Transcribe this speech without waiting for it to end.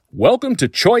Welcome to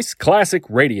Choice Classic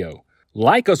Radio.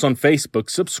 Like us on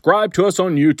Facebook, subscribe to us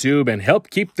on YouTube, and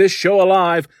help keep this show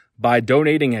alive by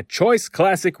donating at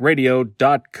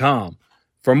choiceclassicradio.com.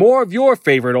 For more of your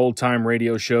favorite old-time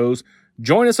radio shows,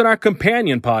 join us on our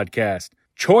companion podcast,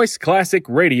 Choice Classic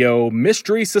Radio,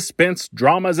 Mystery, Suspense,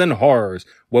 Dramas, and Horrors,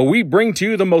 where we bring to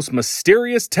you the most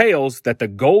mysterious tales that the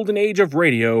golden age of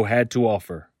radio had to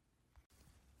offer.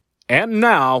 And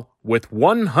now, with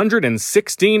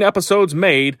 116 episodes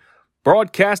made,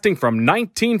 broadcasting from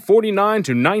 1949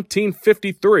 to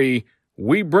 1953,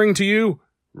 we bring to you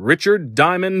Richard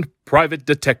Diamond, Private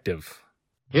Detective.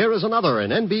 Here is another in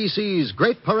NBC's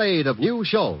great parade of new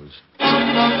shows.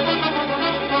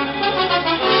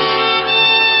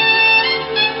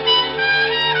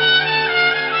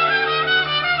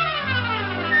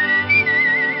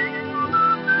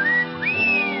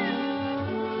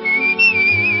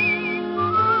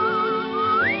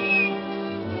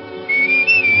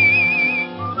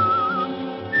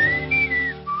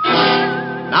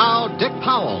 Now, Dick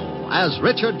Powell as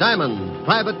Richard Diamond,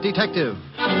 Private Detective.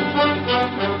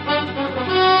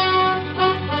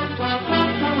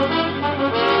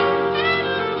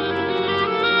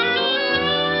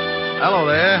 Hello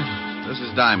there. This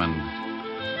is Diamond.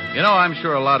 You know, I'm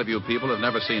sure a lot of you people have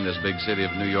never seen this big city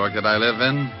of New York that I live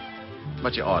in,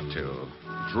 but you ought to.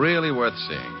 It's really worth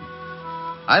seeing.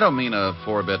 I don't mean a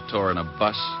 4-bit tour in a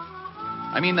bus.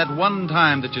 I mean that one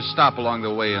time that you stop along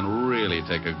the way and really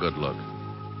take a good look.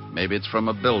 Maybe it's from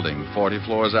a building 40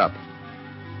 floors up.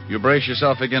 You brace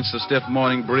yourself against the stiff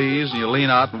morning breeze and you lean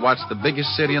out and watch the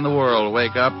biggest city in the world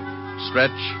wake up,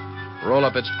 stretch, roll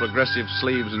up its progressive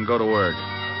sleeves and go to work.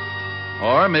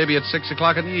 Or maybe it's 6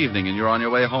 o'clock in the evening and you're on your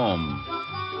way home.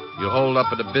 You hold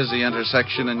up at a busy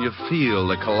intersection and you feel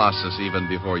the Colossus even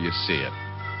before you see it.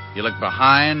 You look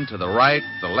behind, to the right,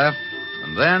 the left,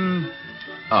 and then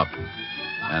up.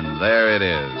 And there it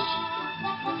is.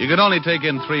 You could only take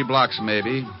in 3 blocks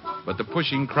maybe, but the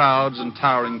pushing crowds and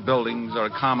towering buildings are a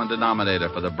common denominator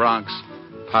for the Bronx,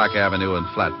 Park Avenue, and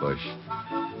Flatbush.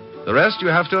 The rest you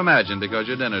have to imagine because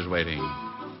your dinner's waiting.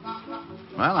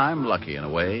 Well, I'm lucky in a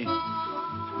way.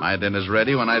 My dinner's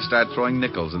ready when I start throwing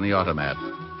nickels in the automat.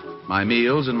 My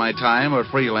meals and my time are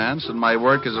freelance, and my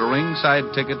work is a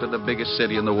ringside ticket to the biggest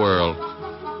city in the world.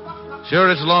 Sure,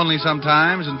 it's lonely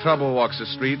sometimes, and trouble walks the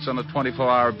streets on a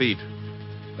 24-hour beat.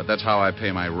 But that's how I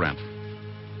pay my rent.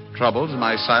 Trouble's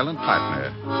my silent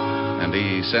partner, and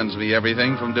he sends me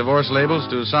everything from divorce labels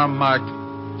to some marked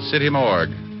City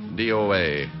Morgue,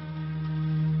 DOA,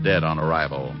 dead on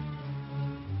arrival.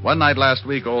 One night last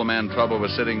week, old man Trouble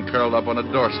was sitting curled up on a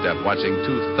doorstep watching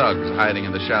 2 thugs hiding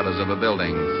in the shadows of a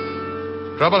building.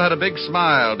 Trouble had a big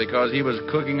smile because he was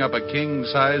cooking up a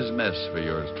king-size mess for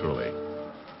yours truly.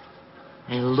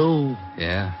 Hey, Lou.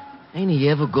 Yeah? Ain't he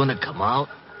ever gonna come out?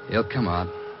 He'll come out.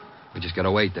 We just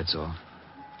gotta wait, that's all.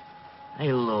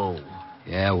 Hey, Lou.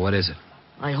 Yeah, what is it?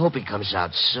 I hope he comes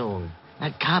out soon.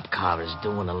 That cop car is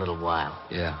due in a little while.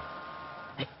 Yeah.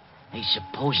 Hey,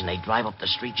 supposing they drive up the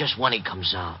street just when he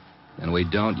comes out. And we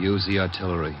don't use the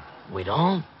artillery. We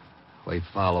don't? We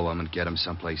follow him and get him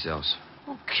someplace else.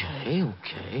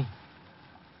 Okay.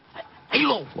 Hey,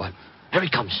 Lou. What? Here he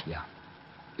comes. Yeah.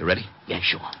 You ready? Yeah,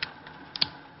 sure.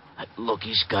 Look,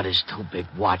 he's got his 2 big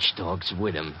watchdogs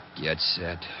with him. Get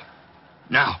set.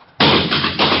 Now.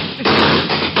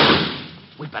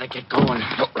 We better get going.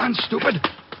 Don't run, stupid.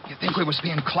 You think we was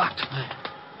being clocked?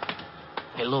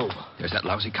 Hey, Lou. There's that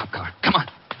lousy cop car. Come on.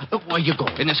 Where you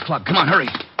going? In this club. Come on, hurry.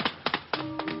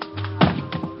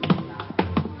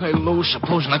 Hey, Lou,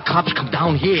 supposing the cops come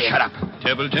down here. Shut up.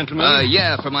 Table, gentlemen?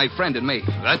 Yeah, for my friend and me.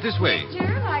 Right this way.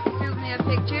 Picture, like a souvenir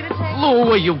picture to take.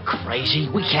 Lou, are you crazy?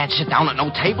 We can't sit down at no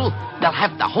table. They'll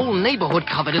have the whole neighborhood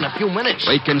covered in a few minutes.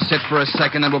 We can sit for a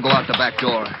second and we'll go out the back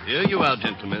door. Here you are,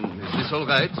 gentlemen. Is this all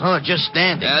right? Oh, just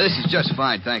standing. Yeah, this is just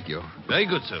fine, thank you. Very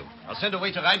good, sir. I'll send a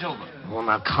waiter right over. Oh,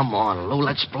 now, come on, Lou.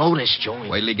 Let's blow this joint.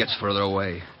 Wait till he gets further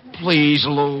away. Please,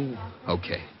 Lou.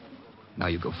 Okay. Now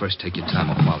you go first. Take your time,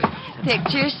 I'll follow you.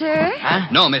 Picture, sir? Huh?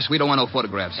 No, miss, we don't want no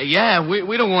photographs. Yeah,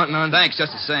 we don't want none. Thanks,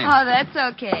 just the same. Oh, that's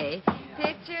okay.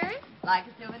 Picture? Like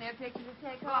a souvenir picture to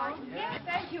take home? Yeah,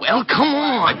 thank you. Well, come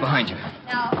on. Right behind you.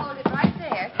 Now, hold it right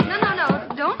there. No.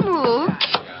 Don't move.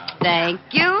 Thank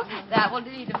you. That will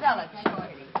be developed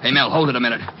shortly. Hey, Mel, hold it a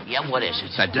minute. Yeah, what is it?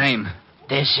 It's that dame.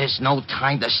 This is no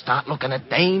time to start looking at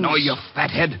dames. No, you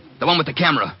fathead. The one with the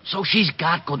camera. So she's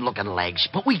got good-looking legs,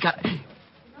 but we got...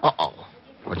 Uh-oh.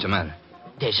 What's the matter?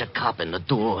 There's a cop in the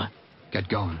door. Get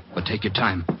going, but take your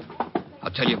time.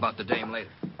 I'll tell you about the dame later.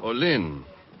 Oh, Lynn,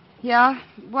 Yeah?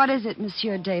 What is it,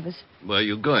 Monsieur Davis? where are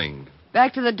you going?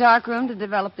 Back to the dark room to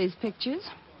develop these pictures.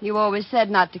 You always said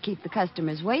not to keep the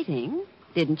customers waiting,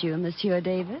 didn't you, Monsieur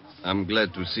Davis? I'm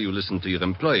glad to see you listen to your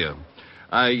employer.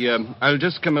 I'll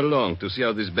just come along to see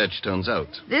how this batch turns out.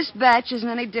 This batch isn't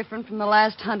any different from the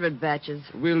last 100 batches.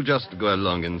 We'll just go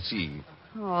along and see.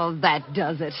 Oh, that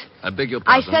does it. I beg your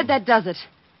I pardon. said that does it.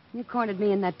 You cornered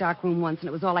me in that dark room once, and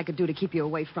it was all I could do to keep you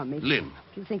away from me. Lynn,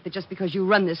 If you think that just because you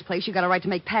run this place, you got a right to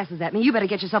make passes at me, you better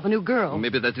get yourself a new girl.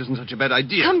 maybe that isn't such a bad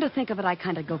idea. Come to think of it, I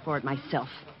kind of go for it myself.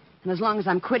 And as long as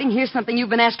I'm quitting, here's something you've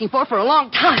been asking for a long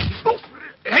time. Oh,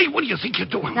 hey, what do you think you're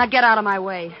doing? Now get out of my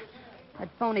way. That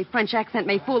phony French accent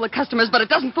may fool the customers, but it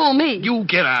doesn't fool me. You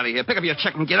get out of here. Pick up your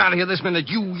check and get out of here this minute.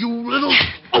 You little...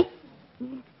 Oh!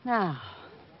 Now,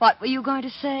 what were you going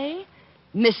to say,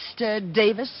 Mr.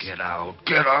 Davis? Get out.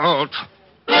 Get out.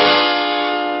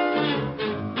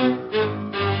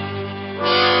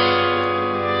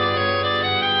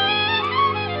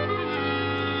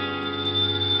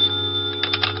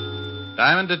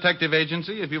 Diamond Detective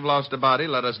Agency, if you've lost a body,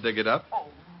 let us dig it up. Oh,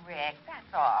 Rick, that's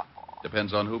awful.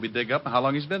 Depends on who we dig up and how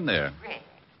long he's been there. Rick,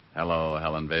 Hello,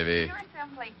 Helen, baby. you're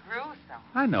simply gruesome.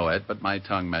 I know it, but my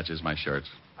tongue matches my shirts.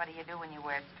 What do you do when you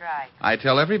wear stripes? I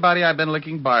tell everybody I've been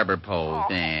licking barber poles.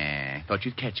 Oh. Nah, thought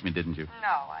you'd catch me, didn't you? No,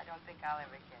 I don't think I'll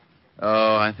ever get you.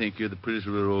 Oh, I think you're the prettiest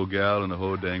little old gal in the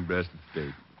whole dang breasted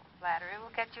state. Flattery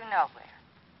will get you nowhere.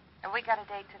 Have we got a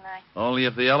date tonight? Only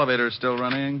if the elevator's still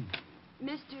running.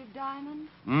 Mr. Diamond?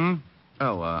 Hmm?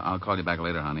 Oh, I'll call you back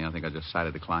later, honey. I think I just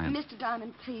sighted a client. Mr.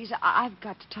 Diamond, please, I've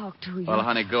got to talk to you. Well,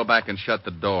 honey, go back and shut the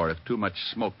door. If too much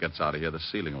smoke gets out of here, the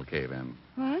ceiling will cave in.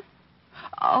 What?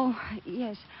 Oh,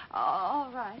 yes.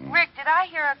 All right. Rick, did I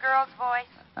hear a girl's voice?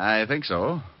 I think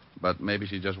so. But maybe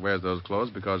she just wears those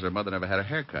clothes because her mother never had a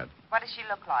haircut. What does she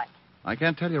look like? I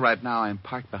can't tell you right now. I'm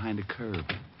parked behind a curb.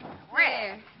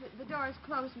 There. The door is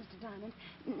closed, Mr. Diamond.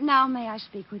 Now may I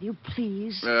speak with you,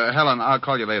 please? Helen, I'll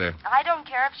call you later. I don't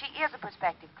care if she is a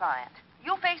prospective client.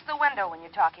 You face the window when you're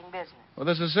talking business. Well,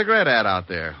 there's a cigarette ad out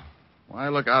there. Why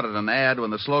look out at an ad when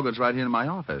the slogan's right here in my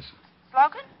office?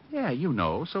 Slogan? Yeah, you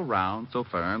know. So round, so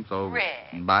firm, so...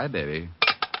 Rick. Bye, baby.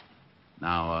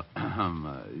 Now,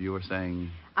 you were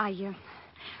saying...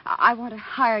 I want to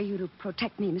hire you to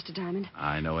protect me, Mr. Diamond.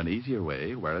 I know an easier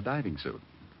way. Wear a diving suit.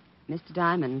 Mr.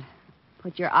 Diamond,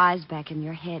 put your eyes back in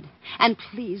your head. And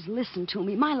please listen to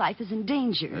me. My life is in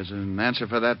danger. There's an answer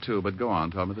for that, too, but go on.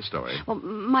 Tell me the story. Well,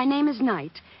 my name is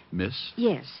Knight. Miss?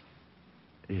 Yes.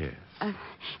 Yes.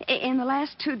 In the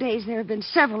last 2 days, there have been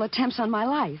several attempts on my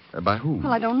life. By whom?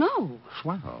 Well, I don't know.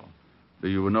 Swell. Do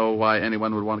you know why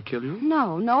anyone would want to kill you?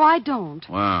 No, I don't.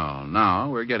 Well, now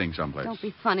we're getting someplace. Don't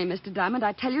be funny, Mr. Diamond.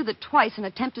 I tell you that twice an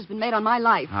attempt has been made on my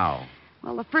life. How?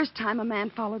 Well, the first time a man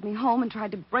followed me home and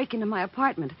tried to break into my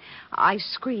apartment. I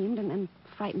screamed and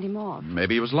frightened him off.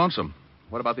 Maybe he was lonesome.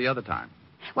 What about the other time?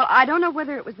 Well, I don't know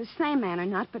whether it was the same man or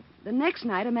not, but the next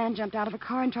night a man jumped out of a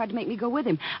car and tried to make me go with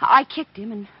him. I kicked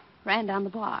him and ran down the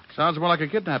block. Sounds more like a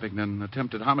kidnapping than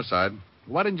attempted homicide.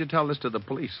 Why didn't you tell this to the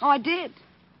police? Oh, I did.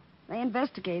 They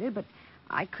investigated, but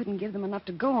I couldn't give them enough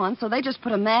to go on, so they just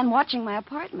put a man watching my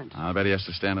apartment. I bet he has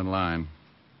to stand in line.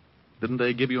 Didn't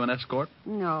they give you an escort?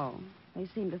 No. They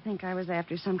seemed to think I was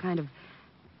after some kind of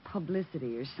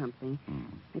publicity or something.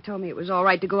 They told me it was all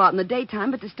right to go out in the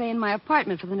daytime, but to stay in my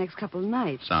apartment for the next couple of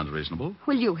nights. Sounds reasonable.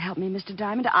 Will you help me, Mr.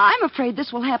 Diamond? I'm afraid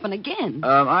this will happen again.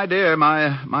 My dear,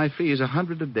 my fee is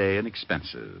 $100 a day in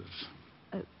expenses.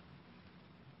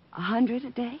 100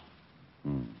 a day?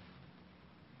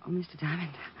 Oh, Mr.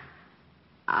 Diamond,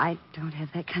 I don't have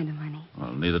that kind of money.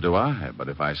 Well, neither do I, but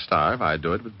if I starve, I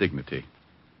do it with dignity.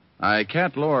 I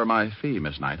can't lower my fee,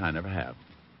 Miss Knight. I never have.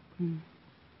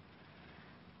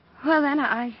 Well, then,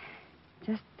 I'll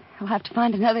have to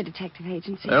find another detective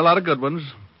agency. There are a lot of good ones.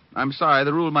 I'm sorry,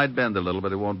 the rule might bend a little,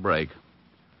 but it won't break.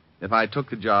 If I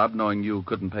took the job knowing you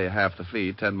couldn't pay half the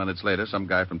fee, 10 minutes later, some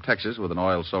guy from Texas with an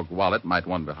oil-soaked wallet might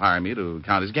want to hire me to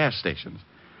count his gas stations.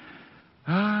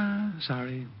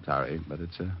 Sorry, but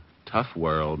it's a tough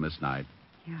world, Miss Knight.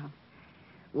 Yeah.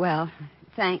 Well,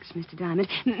 thanks, Mr. Diamond.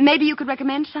 Maybe you could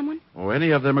recommend someone? Oh,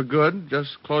 any of them are good.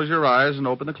 Just close your eyes and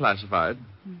open the classified.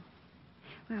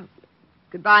 Well,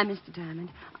 goodbye, Mr.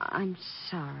 Diamond. I'm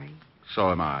sorry.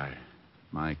 So am I.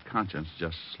 My conscience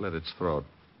just slit its throat.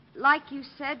 Like you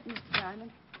said, Mr.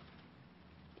 Diamond,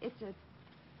 it's a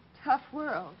tough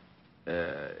world.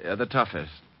 The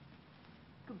toughest.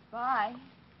 Goodbye.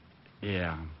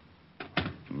 Yeah.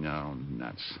 No,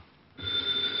 nuts.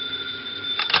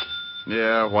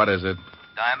 Yeah, what is it?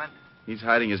 Diamond? He's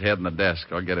hiding his head in the desk.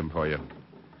 I'll get him for you.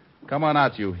 Come on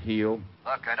out, you heel.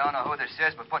 Look, I don't know who this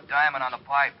is, but put Diamond on the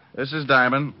pipe. This is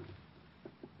Diamond.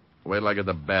 Wait till I get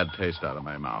the bad taste out of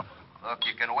my mouth. Look,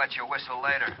 you can wet your whistle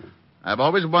later. I've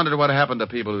always wondered what happened to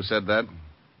people who said that.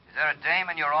 Is there a dame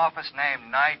in your office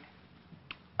named Knight?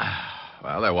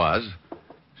 Well, there was.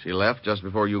 She left just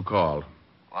before you called.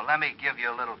 Well, let me give you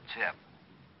a little tip.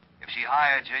 If she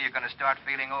hired you, you're going to start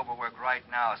feeling overworked right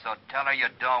now, so tell her you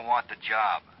don't want the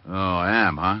job. Oh, I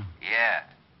am, huh? Yeah.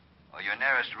 Or your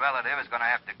nearest relative is going to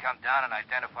have to come down and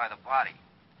identify the body.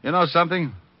 You know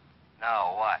something?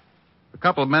 No, what? A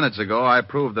couple of minutes ago, I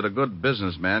proved that a good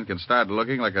businessman can start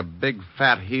looking like a big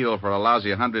fat heel for a lousy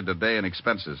 $100 a day in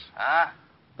expenses. Huh?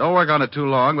 Don't work on it too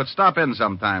long, but stop in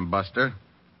sometime, Buster.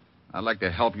 I'd like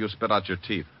to help you spit out your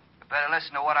teeth. You better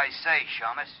listen to what I say,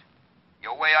 Shamus.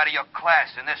 You're way out of your class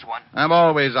in this one. I'm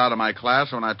always out of my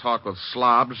class when I talk with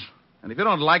slobs. And if you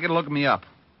don't like it, look me up.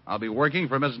 I'll be working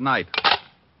for Miss Knight.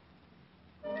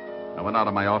 I went out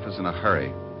of my office in a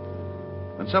hurry.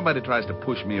 When somebody tries to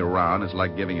push me around, it's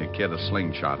like giving a kid a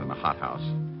slingshot in a hothouse.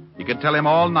 You can tell him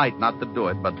all night not to do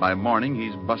it, but by morning,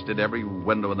 he's busted every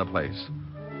window in the place.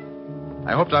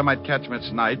 I hoped I might catch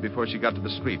Miss Knight before she got to the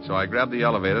street, so I grabbed the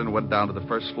elevator and went down to the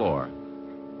first floor.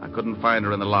 I couldn't find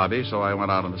her in the lobby, so I went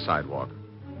out on the sidewalk.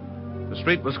 The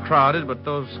street was crowded, but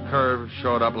those curves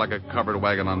showed up like a covered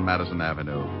wagon on Madison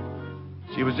Avenue.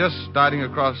 She was just starting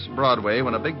across Broadway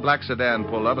when a big black sedan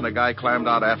pulled up and a guy climbed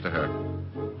out after her.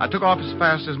 I took off as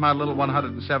fast as my little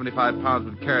 175 pounds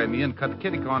would carry me and cut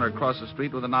kitty corner across the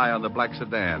street with an eye on the black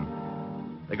sedan.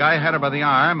 The guy had her by the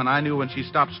arm, and I knew when she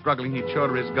stopped struggling, he'd showed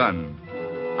her his gun.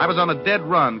 I was on a dead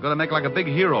run, going to make like a big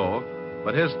hero,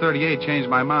 but his .38 changed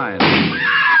my mind.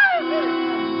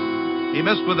 He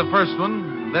missed with the first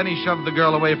one, then he shoved the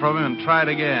girl away from him and tried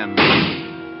again.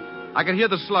 I could hear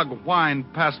the slug whine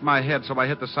past my head, so I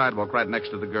hit the sidewalk right next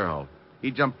to the girl.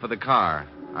 He jumped for the car.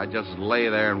 I just lay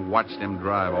there and watched him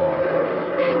drive off.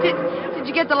 Did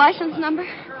you get the license number?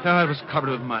 Oh, it was covered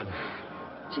with mud.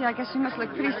 Gee, I guess you must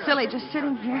look pretty silly just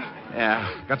sitting here.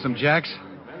 Yeah. Got some jacks?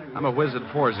 I'm a whiz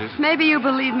at forces. Maybe you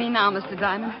believe me now, Mr.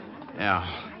 Diamond. Yeah.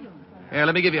 Here,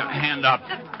 let me give you a hand up.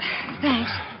 Thanks.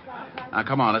 Now,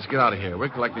 come on, let's get out of here. We're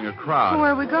collecting a crowd.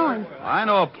 Where are we going? I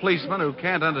know a policeman who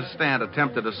can't understand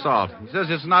attempted assault. He says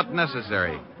it's not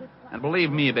necessary. And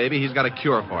believe me, baby, he's got a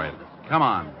cure for it. Come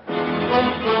on.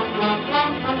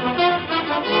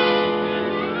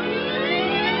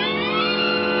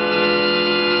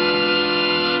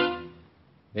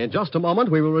 In just a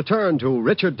moment, we will return to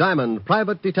Richard Diamond,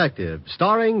 Private Detective,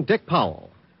 starring Dick Powell.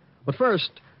 But first,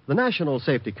 the National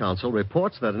Safety Council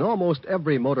reports that in almost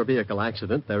every motor vehicle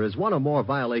accident, there is one or more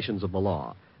violations of the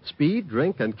law, speed,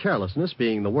 drink, and carelessness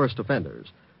being the worst offenders.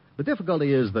 The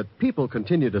difficulty is that people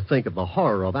continue to think of the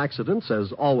horror of accidents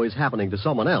as always happening to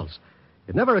someone else.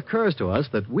 It never occurs to us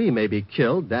that we may be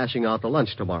killed dashing out to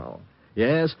lunch tomorrow.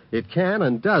 Yes, it can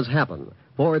and does happen,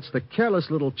 for it's the careless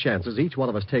little chances each one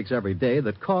of us takes every day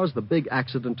that cause the big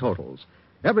accident totals.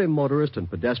 Every motorist and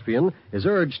pedestrian is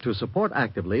urged to support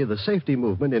actively the safety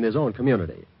movement in his own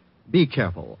community. Be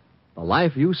careful. The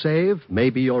life you save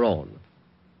may be your own.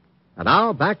 And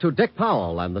now, back to Dick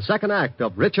Powell and the second act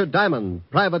of Richard Diamond,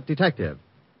 Private Detective.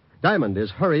 Diamond is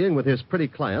hurrying with his pretty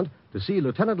client to see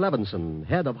Lieutenant Levinson,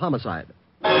 head of homicide.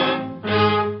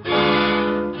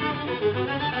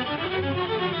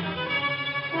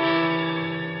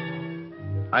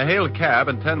 I hailed a cab,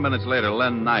 and 10 minutes later,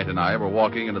 Len Knight and I were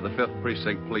walking into the 5th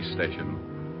Precinct Police Station.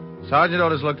 Sergeant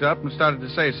Otis looked up and started to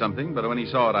say something, but when he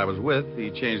saw what I was with,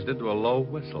 he changed it to a low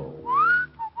whistle.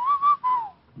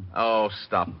 Oh,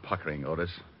 stop puckering, Otis.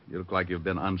 You look like you've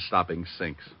been unstopping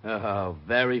sinks. Oh,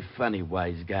 very funny,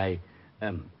 wise guy.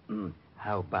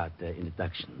 How about the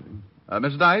introduction?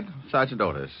 Miss Knight, Sergeant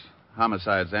Otis.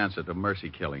 Homicide's answer to mercy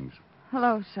killings.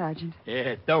 Hello, Sergeant.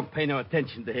 Yeah, don't pay no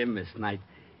attention to him, Miss Knight.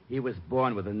 He was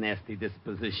born with a nasty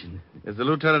disposition. Is the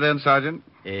lieutenant in, Sergeant?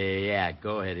 Yeah,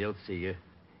 go ahead. He'll see you.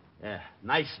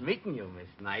 Nice meeting you, Miss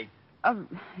Knight.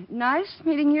 Nice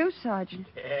meeting you, Sergeant.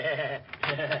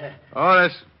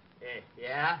 Otis.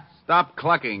 Yeah? Stop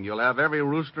clucking. You'll have every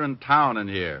rooster in town in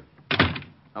here.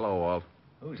 Hello, Walt.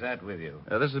 Who's that with you?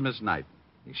 This is Miss Knight.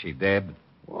 Is she dead?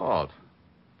 Walt,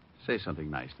 say something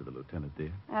nice to the lieutenant,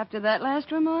 dear. After that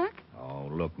last remark? Oh,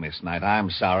 look, Miss Knight, I'm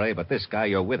sorry, but this guy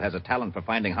you're with has a talent for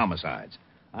finding homicides.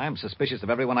 I'm suspicious of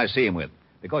everyone I see him with,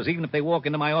 because even if they walk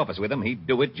into my office with him, he'd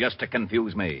do it just to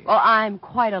confuse me. Well, I'm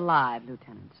quite alive,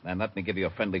 Lieutenant. Then let me give you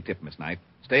a friendly tip, Miss Knight.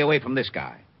 Stay away from this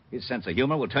guy. His sense of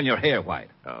humor will turn your hair white.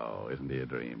 Oh, isn't he a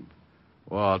dream?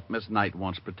 Walt, Miss Knight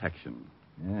wants protection.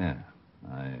 Yeah,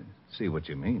 I see what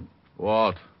you mean.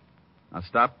 Walt, now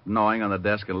stop gnawing on the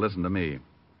desk and listen to me.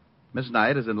 Miss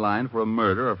Knight is in line for a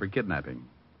murder or for kidnapping.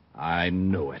 I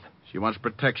knew it. She wants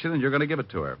protection, and you're going to give it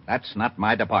to her. That's not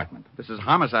my department. This is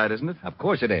homicide, isn't it? Of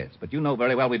course it is, but you know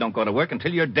very well we don't go to work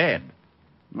until you're dead.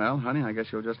 Well, honey, I guess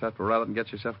you'll just have to run out and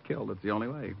get yourself killed. It's the only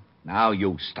way. Now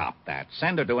you stop that.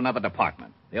 Send her to another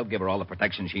department. They'll give her all the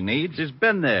protection she needs. She's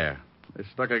been there. They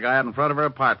stuck a guy out in front of her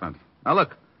apartment. Now,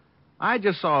 look, I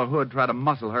just saw Hood try to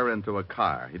muscle her into a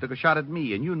car. He took a shot at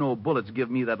me, and you know bullets give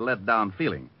me that let-down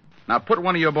feeling. Now, put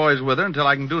one of your boys with her until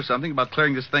I can do something about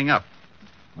clearing this thing up.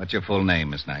 What's your full name,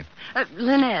 Miss Knight?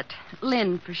 Lynette.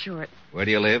 Lynn, for short. Where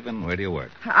do you live and where do you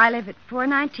work? I live at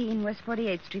 419 West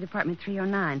 48th Street, apartment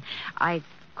 309. I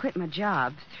quit my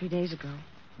job 3 days ago.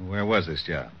 Where was this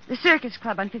job? The Circus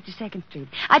Club on 52nd Street.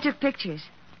 I took pictures.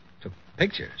 Took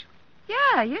pictures?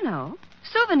 Yeah, you know.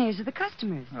 Souvenirs of the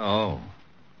customers. Oh.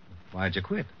 Why'd you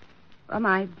quit? Well,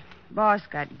 my boss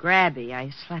got grabby.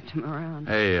 I slapped him around.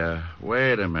 Hey,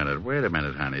 wait a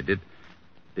minute, honey. Did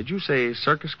you say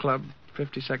Circus Club,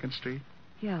 52nd Street?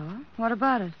 Yeah, what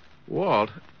about it? Walt,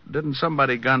 didn't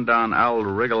somebody gun down Al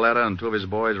Rigoletta and two of his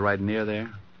boys right near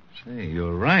there? Say,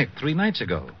 you're right. 3 nights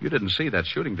ago. You didn't see that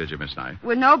shooting, did you, Miss Knight?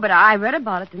 Well, no, but I read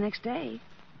about it the next day.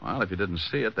 Well, if you didn't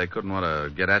see it, they couldn't want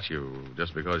to get at you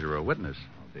just because you were a witness.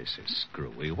 Oh, this is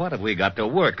screwy. What have we got to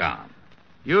work on?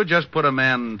 You just put a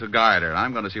man to guide her, and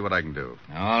I'm going to see what I can do.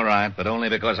 All right, but only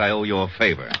because I owe you a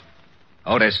favor.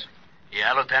 Otis.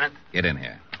 Yeah, Lieutenant? Get in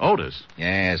here. Otis?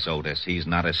 Yes, Otis. He's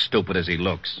not as stupid as he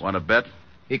looks. Want to bet?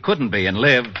 He couldn't be and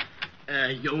live.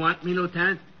 You want me,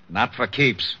 Lieutenant? Not for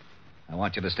keeps. I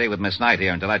want you to stay with Miss Knight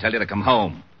here until I tell you to come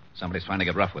home. Somebody's trying to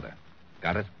get rough with her.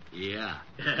 Got it? Yeah.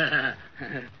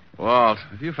 Walt,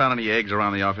 have you found any eggs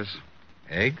around the office?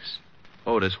 Eggs?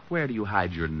 Otis, where do you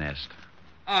hide your nest?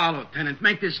 Oh, Lieutenant,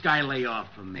 make this guy lay off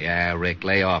from me. Yeah, Rick,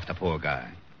 lay off the poor guy.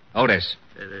 Otis.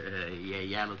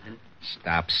 Yeah, Lieutenant.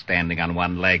 Stop standing on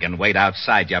one leg and wait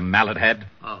outside, you mallet head.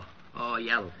 Oh,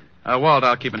 yeah, Lieutenant. Walt,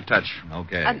 I'll keep in touch.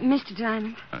 Okay. Mr.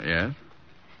 Diamond. Yes?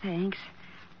 Thanks.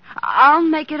 I'll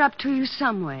make it up to you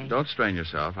some way. Don't strain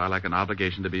yourself. I like an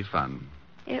obligation to be fun.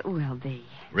 It will be.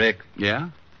 Rick. Yeah?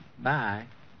 Bye.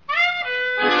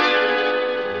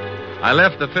 I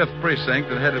left the 5th Precinct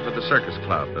and headed for the Circus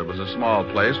Club. It was a small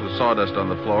place with sawdust on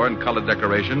the floor and colored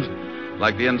decorations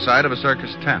like the inside of a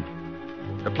circus tent.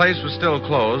 The place was still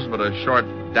closed, but a short,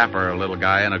 dapper little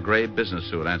guy in a gray business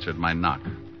suit answered my knock.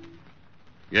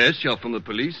 Yes, you're from the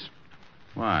police?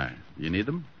 Why? You need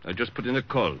them? I just put in a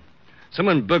call.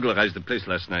 Someone burglarized the place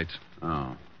last night.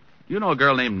 Oh. You know a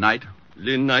girl named Knight?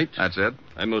 Lynn Knight? That's it.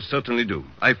 I most certainly do.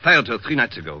 I fired her 3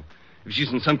 nights ago. If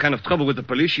she's in some kind of trouble with the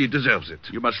police, she deserves it.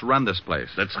 You must run this place.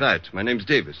 That's right. My name's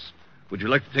Davis. Would you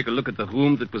like to take a look at the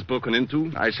room that was broken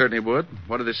into? I certainly would.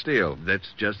 What did they steal?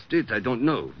 That's just it. I don't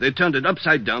know. They turned it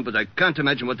upside down, but I can't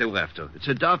imagine what they were after. It's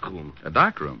a dark room. A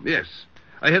dark room? Yes.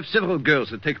 I have several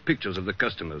girls that take pictures of the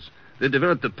customers. They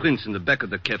developed the prints in the back of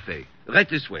the cafe. Right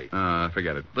this way.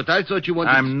 Forget it. But I thought you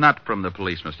wanted... I'm not from the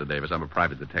police, Mr. Davis. I'm a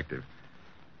private detective.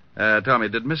 Tell me,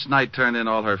 did Miss Knight turn in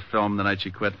all her film the night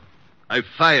she quit? I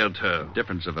fired her.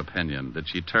 Difference of opinion. Did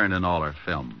she turn in all her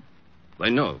film? Why,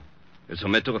 no. As a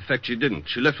matter of fact, she didn't.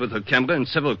 She left with her camera, and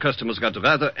several customers got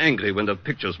rather angry when the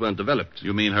pictures weren't developed.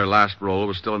 You mean her last roll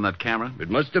was still in that camera? It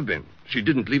must have been. She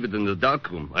didn't leave it in the dark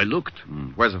room. I looked.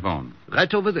 Where's the phone?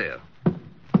 Right over there.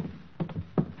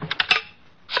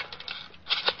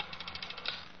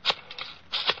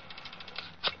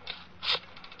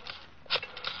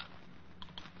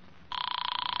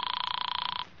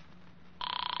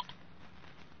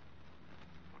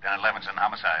 Lieutenant Levinson,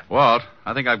 homicide. Walt,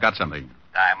 I think I've got something.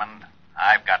 Diamond,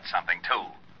 I've got something, too.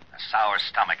 A sour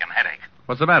stomach and headache.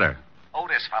 What's the matter?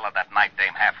 Otis followed that night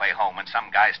dame halfway home when some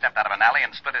guy stepped out of an alley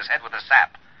and split his head with a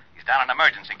sap. He's down in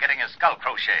emergency getting his skull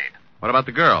crocheted. What about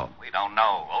the girl? We don't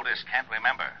know. Otis can't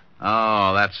remember.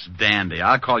 Oh, that's dandy.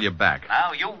 I'll call you back.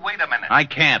 Now, you wait a minute. I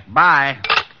can't. Bye.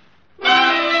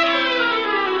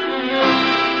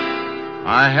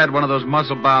 I had one of those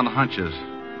muscle-bound hunches.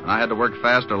 And I had to work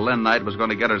fast or Lynn Knight was going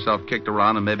to get herself kicked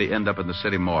around and maybe end up in the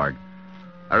city morgue.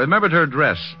 I remembered her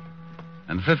dress.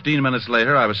 And 15 minutes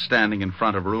later, I was standing in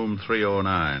front of room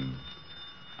 309.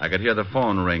 I could hear the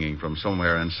phone ringing from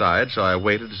somewhere inside, so I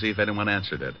waited to see if anyone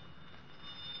answered it.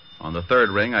 On the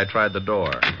 3rd ring, I tried the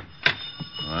door.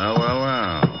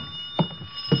 Well.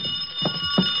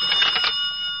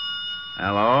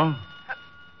 Hello?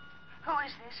 Who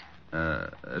is this?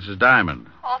 This is Diamond.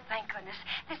 Oh, thank goodness.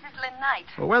 This is Lynn Knight.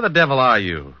 Well, where the devil are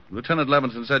you? Lieutenant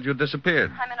Levinson said you'd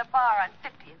disappeared. I'm in a bar on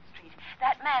 50th Street.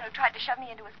 That man who tried to shove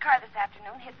me into his car this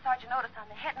afternoon hit Sergeant Otis on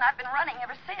the head, and I've been running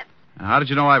ever since. How did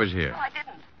you know I was here? Oh, I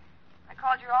didn't. I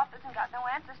called your office and got no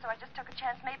answer, so I just took a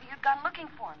chance maybe you'd gone looking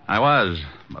for me. I was,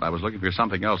 but I was looking for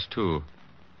something else, too.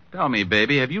 Tell me,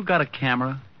 baby, have you got a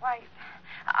camera? Why,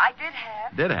 I did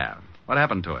have. Did have? What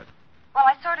happened to it? Well,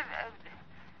 I sort of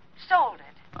sold it.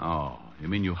 Oh, you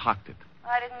mean you hocked it?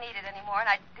 I didn't need it anymore, and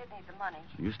I did need the money.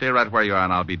 You stay right where you are,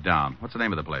 and I'll be down. What's the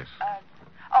name of the place?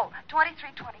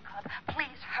 2320 Club.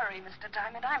 Please hurry, Mr.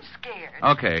 Diamond. I'm scared.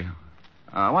 Okay.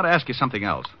 I want to ask you something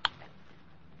else.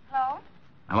 Hello?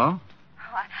 Hello? Oh,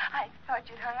 I thought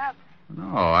you'd hung up.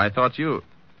 No, I thought you...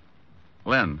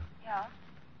 Lynn, Yeah?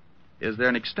 is there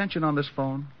an extension on this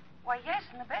phone? Why, yes,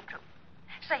 in the bedroom.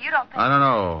 Say, you don't think... I don't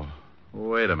know.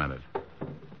 Wait a minute.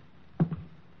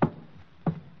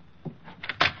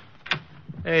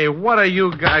 Hey, what are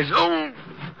you guys... Oh!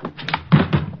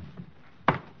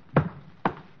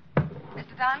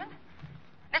 Mr. Diamond?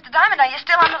 Mr. Diamond, are you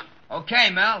still on the... Okay,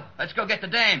 Mel. Let's go get the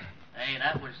dame. Hey,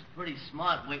 that was pretty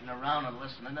smart waiting around and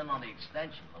listening in on the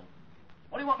extension, Lou.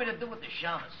 What do you want me to do with the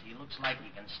shamus? He looks like he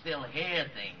can still hear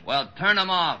things. Well, turn them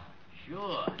off.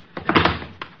 Sure.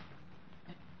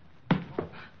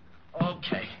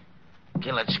 Okay,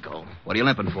 let's go. What are you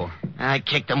limping for? I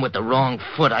kicked him with the wrong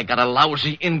foot. I got a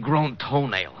lousy ingrown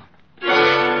toenail.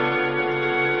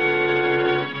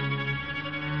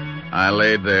 I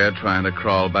laid there trying to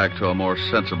crawl back to a more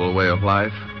sensible way of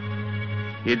life.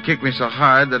 He'd kicked me so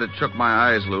hard that it shook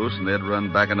my eyes loose and they'd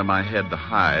run back into my head to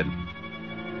hide.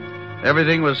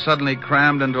 Everything was suddenly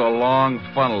crammed into a long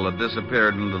funnel that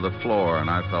disappeared into the floor,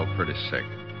 and I felt pretty sick.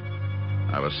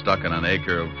 I was stuck in an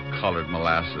acre of colored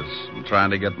molasses, and trying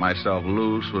to get myself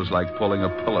loose was like pulling a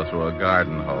pillow through a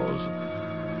garden hose.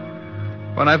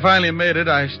 When I finally made it,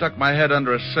 I stuck my head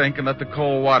under a sink and let the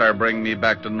cold water bring me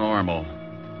back to normal.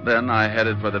 Then I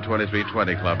headed for the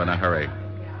 2320 Club in a hurry.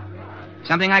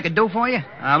 Something I could do for you?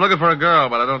 I'm looking for a girl,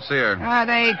 but I don't see her.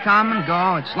 They come and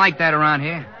go. It's like that around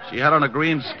here. She had on a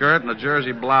green skirt and a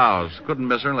jersey blouse. Couldn't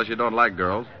miss her unless you don't like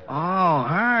girls. Oh,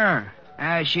 her.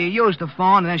 She used the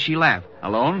phone and then she left.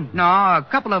 Alone? No, a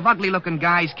couple of ugly-looking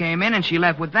guys came in and she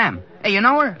left with them. Hey, you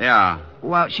know her? Yeah.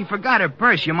 Well, she forgot her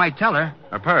purse. You might tell her.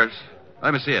 Her purse?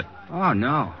 Let me see it. Oh,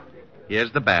 no.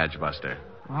 Here's the badge, Buster.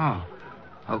 Oh,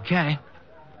 okay.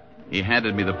 He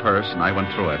handed me the purse, and I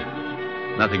went through it.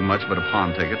 Nothing much but a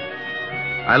pawn ticket.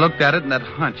 I looked at it, and that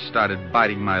hunch started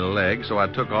biting my leg, so I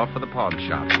took off for the pawn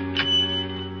shop.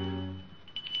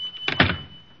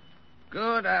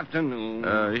 Good afternoon.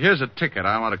 Here's a ticket.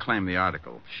 I want to claim the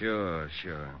article. Sure.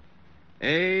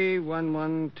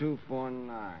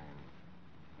 A11249.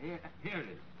 Here it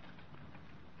is.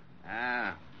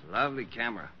 Ah, lovely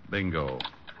camera. Bingo.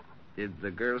 Did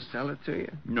the girl sell it to you?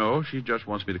 No, she just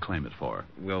wants me to claim it for her.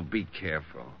 Well, be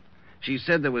careful. She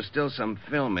said there was still some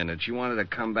film in it. She wanted to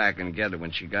come back and get it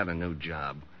when she got a new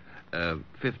job.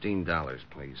 $15,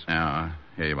 please. Yeah,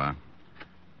 here you are.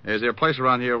 Is there a place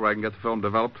around here where I can get the film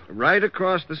developed? Right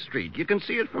across the street. You can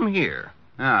see it from here.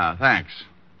 Ah, thanks.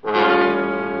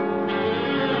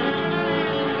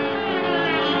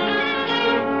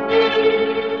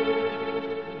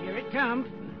 Here it comes.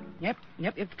 Yep,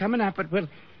 it's coming up, but we'll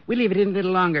leave it in a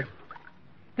little longer.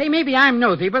 Hey, maybe I'm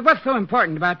nosy, but what's so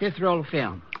important about this roll of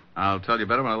film? I'll tell you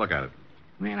better when I look at it.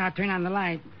 Well, I'll turn on the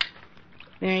light.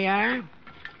 There you are.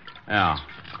 Yeah.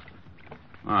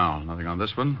 Oh, nothing on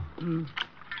this one.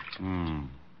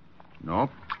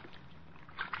 Nope.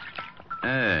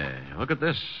 Hey, look at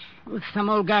this. Oh, some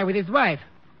old guy with his wife.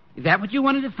 Is that what you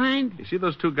wanted to find? You see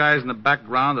those two guys in the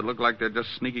background that look like they're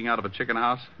just sneaking out of a chicken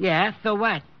house? Yeah, so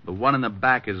what? The one in the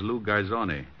back is Lou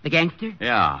Garzoni. The gangster?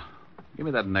 Yeah. Give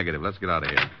me that negative. Let's get out of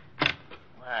here.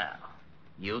 Well,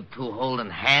 you two holding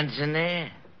hands in there?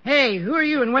 Hey, who are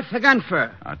you and what's the gun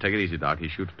for? Take it easy, Doc. He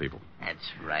shoots people.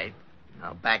 That's right.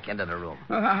 Now back into the room.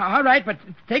 All right, but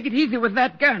take it easy with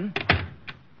that gun.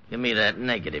 Give me that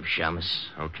negative, Shamus.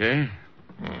 Okay.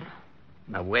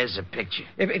 Now, where's the picture?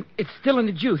 It's still in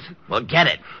the juice. Well, get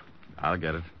it. I'll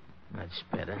get it. That's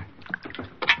better.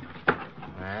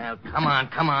 Well, come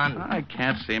on. I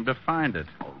can't seem to find it.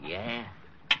 Oh, yeah?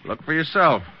 Look for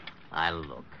yourself. I'll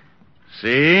look.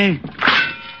 See?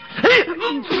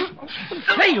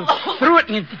 Say, you threw it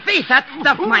in his face. That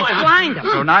stuff might blind him.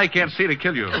 So now he can't see to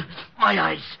kill you. My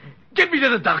eyes. Get me to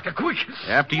the doctor, quick.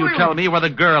 After you tell me where the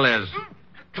girl is.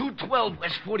 212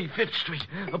 West 45th Street,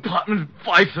 apartment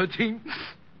 513.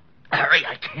 Harry,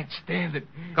 I can't stand it.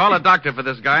 Call a doctor for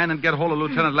this guy and then get hold of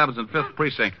Lieutenant Levins in 5th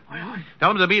Precinct.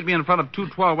 Tell him to meet me in front of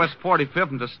 212 West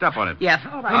 45th and to step on it. Yes,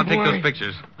 all right. I'll take those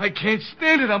pictures. I can't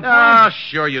stand it. I'm blind.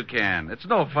 Sure you can. It's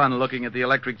no fun looking at the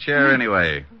electric chair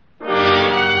anyway.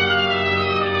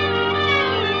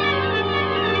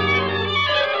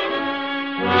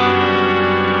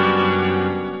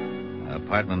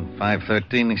 Apartment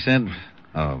 513, he said?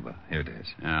 Oh, here it is.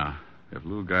 Yeah. If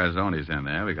Lou Garzoni's in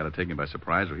there, we got to take him by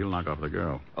surprise or he'll knock off the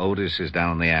girl. Otis is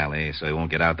down the alley, so he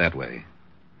won't get out that way.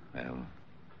 Well,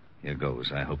 here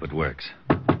goes. I hope it works.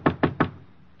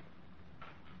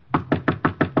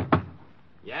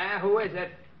 Yeah, who is it?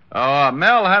 Oh,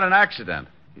 Mel had an accident.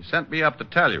 He sent me up to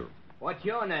tell you. What's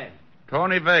your name?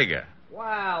 Tony Vega.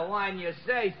 Well, why didn't you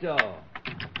say so?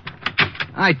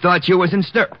 I thought you was in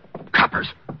stir... Coppers!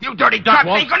 You dirty duck!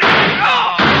 Walt. Ain't gonna...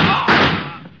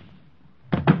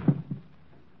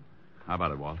 How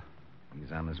about it, Walt?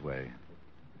 He's on his way.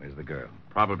 Where's the girl?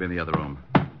 Probably in the other room.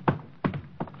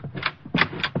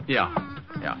 Yeah.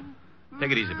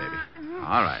 Take it easy, baby.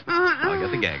 All right. I'll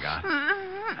get the gag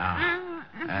on.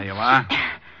 There you are.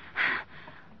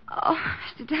 Oh,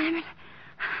 Mr. Diamond.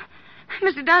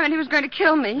 Mr. Diamond, he was going to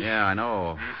kill me. Yeah, I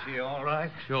know. Is she all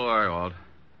right? Sure, Walt.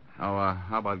 Oh,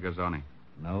 how about Garzoni?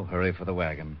 No hurry for the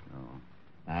wagon. Oh.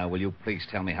 Now, will you please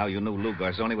tell me how you knew Lou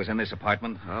Garzoni was in this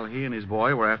apartment? Well, he and his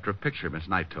boy were after a picture Miss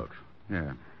Knight took.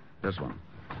 Here, this one.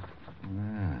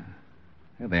 Ah.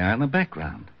 Here they are in the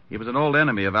background. He was an old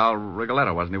enemy of Al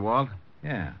Rigoletto, wasn't he, Walt?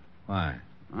 Yeah. Why?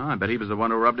 Oh, I bet he was the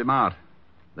one who rubbed him out.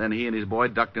 Then he and his boy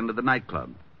ducked into the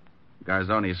nightclub.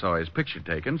 Garzoni saw his picture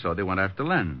taken, so they went after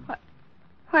Len.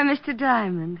 Why, Mr.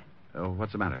 Diamond, Oh,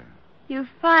 what's the matter? you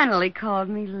finally called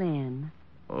me Lynn.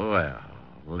 Well,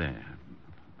 Len.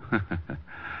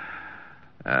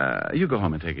 You go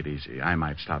home and take it easy. I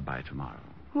might stop by tomorrow.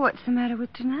 What's the matter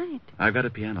with tonight? I've got a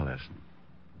piano lesson.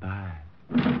 Bye.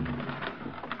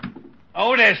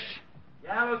 Otis!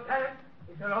 Yeah, Lieutenant?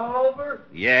 Is it all over?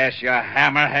 Yes, you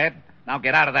hammerhead. Now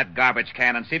get out of that garbage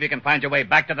can and see if you can find your way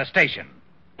back to the station.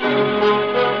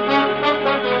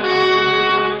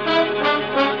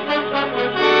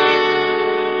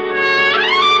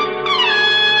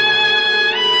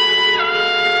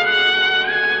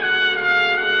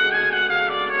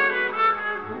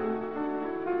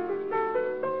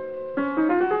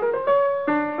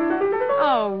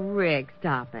 Oh, Rick,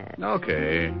 stop it.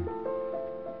 Okay.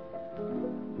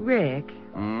 Rick,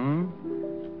 Hmm?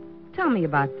 tell me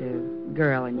about the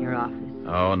girl in your office.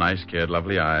 Oh, nice kid,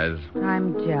 lovely eyes.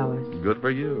 I'm jealous. Good for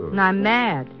you. And I'm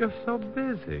mad. You're so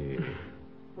busy.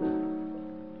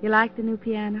 You like the new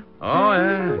piano? Oh,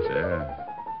 yes.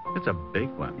 It's a big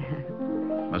one.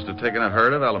 Must have taken a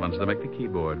herd of elephants to make the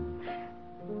keyboard.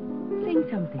 Sing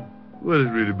something. What does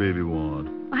Rita Baby want?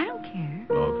 I don't care.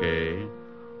 Okay.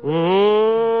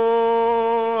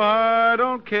 Oh, I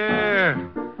don't care.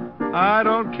 I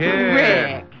don't care.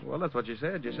 Rick. Well, that's what you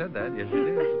said. You said that. Yes, you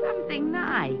did. Something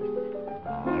nice.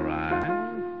 All right.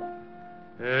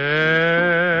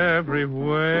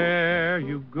 Everywhere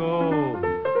you go,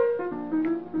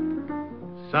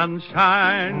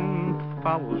 sunshine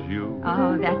follows you.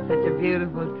 Oh, that's such a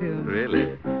beautiful tune.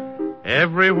 Really?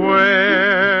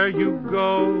 Everywhere you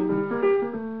go,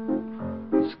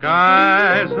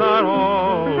 skies are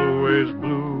always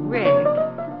blue. Rick.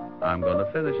 I'm going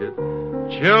to finish it.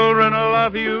 Children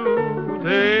love you,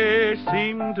 they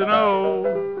seem to know.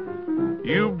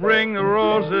 You bring the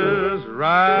roses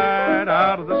right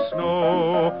out of the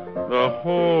snow. The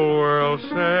whole world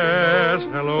says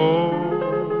hello.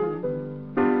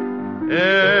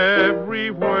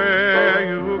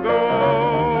 Everywhere you go.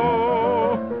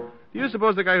 Do you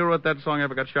suppose the guy who wrote that song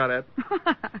ever got shot at?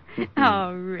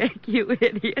 Oh, Rick, you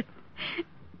idiot.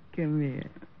 Come here.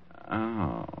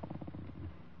 Oh.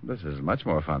 This is much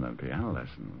more fun than piano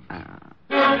lessons.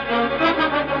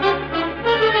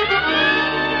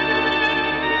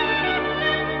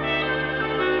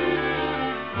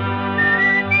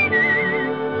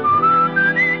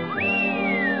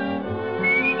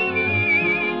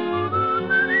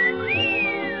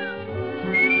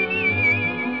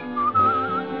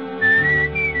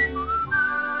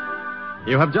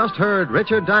 You have just heard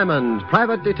Richard Diamond,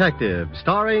 Private Detective,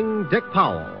 starring Dick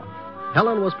Powell.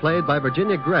 Helen was played by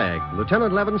Virginia Gregg,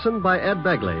 Lieutenant Levinson by Ed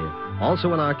Begley.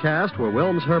 Also in our cast were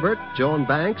Wilms Herbert, Joan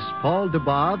Banks, Paul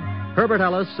Dubov, Herbert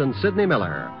Ellis, and Sidney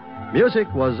Miller. Music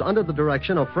was under the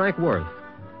direction of Frank Worth.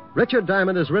 Richard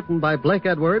Diamond is written by Blake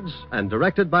Edwards and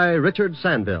directed by Richard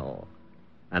Sandville.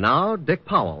 And now, Dick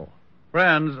Powell.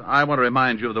 Friends, I want to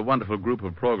remind you of the wonderful group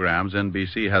of programs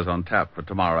NBC has on tap for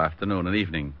tomorrow afternoon and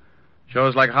evening.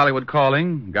 Shows like Hollywood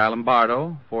Calling, Guy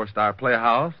Lombardo, Four-Star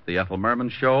Playhouse, The Ethel Merman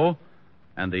Show,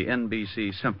 and the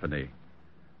NBC Symphony.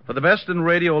 For the best in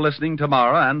radio listening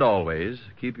tomorrow and always,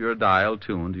 keep your dial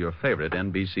tuned to your favorite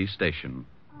NBC station.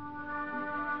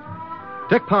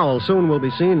 Dick Powell soon will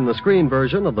be seen in the screen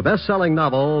version of the best-selling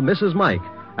novel, Mrs. Mike.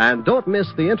 And don't miss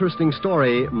the interesting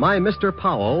story, My Mr.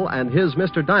 Powell and His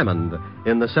Mr. Diamond,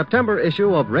 in the September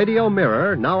issue of Radio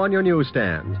Mirror, now on your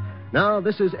newsstand. Now,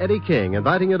 this is Eddie King,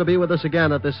 inviting you to be with us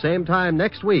again at this same time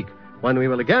next week, when we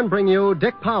will again bring you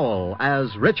Dick Powell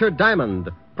as Richard Diamond,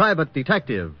 Private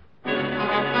Detective.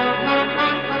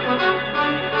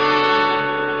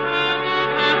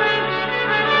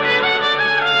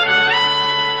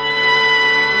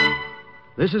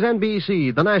 This is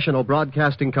NBC, the national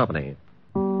broadcasting company.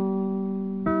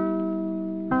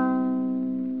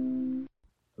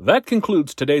 That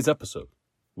concludes today's episode.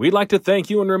 We'd like to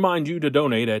thank you and remind you to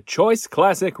donate at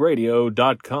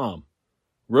choiceclassicradio.com.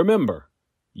 Remember,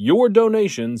 your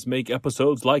donations make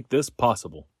episodes like this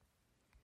possible.